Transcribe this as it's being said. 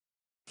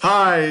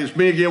Hi, it's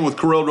me again with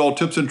Corel Draw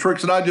Tips and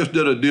Tricks, and I just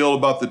did a deal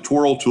about the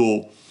Twirl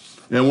tool.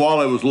 And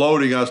while it was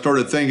loading, I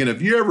started thinking,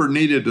 if you ever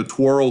needed to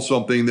twirl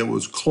something that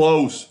was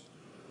close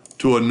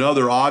to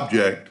another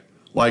object,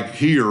 like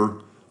here,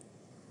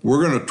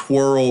 we're going to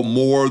twirl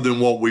more than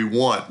what we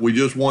want. We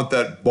just want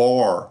that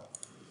bar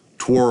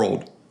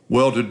twirled.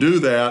 Well, to do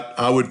that,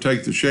 I would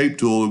take the shape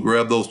tool and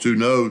grab those two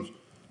nodes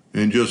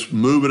and just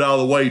move it out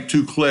of the way,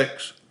 2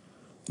 clicks.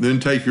 Then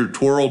take your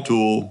twirl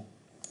tool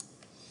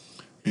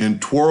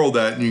and twirl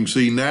that, and you can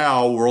see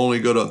now we're only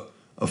going to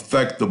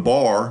affect the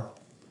bar.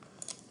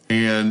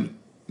 And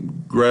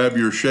grab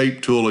your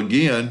shape tool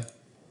again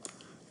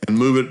and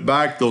move it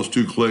back those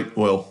 2 clicks.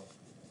 Well,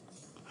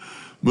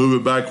 move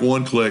it back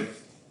 1 click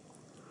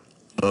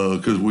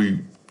because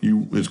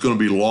it's going to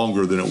be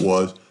longer than it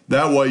was.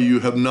 That way you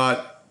have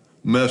not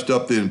messed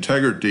up the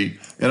integrity.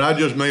 And I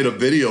just made a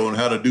video on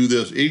how to do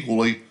this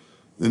equally,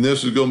 and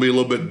this is going to be a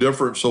little bit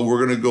different. So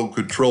we're going to go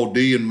Control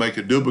D and make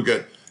a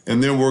duplicate,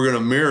 and then we're going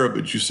to mirror it,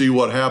 but you see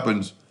what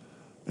happens.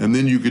 And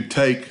then you could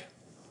take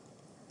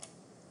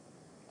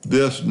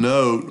this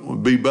node. It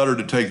would be better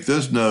to take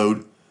this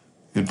node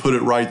and put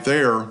it right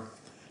there.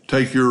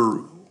 Take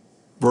your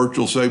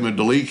virtual segment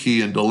delete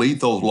key and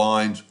delete those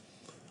lines,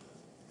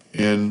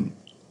 and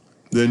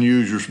then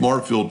use your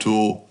smart fill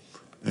tool,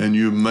 and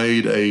you've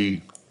made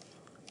a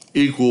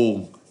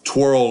equal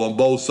twirl on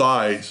both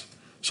sides.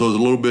 So it's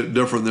a little bit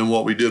different than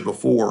what we did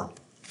before.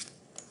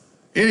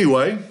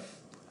 Anyway,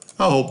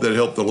 I hope that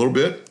helped a little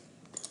bit,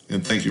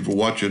 and thank you for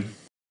watching.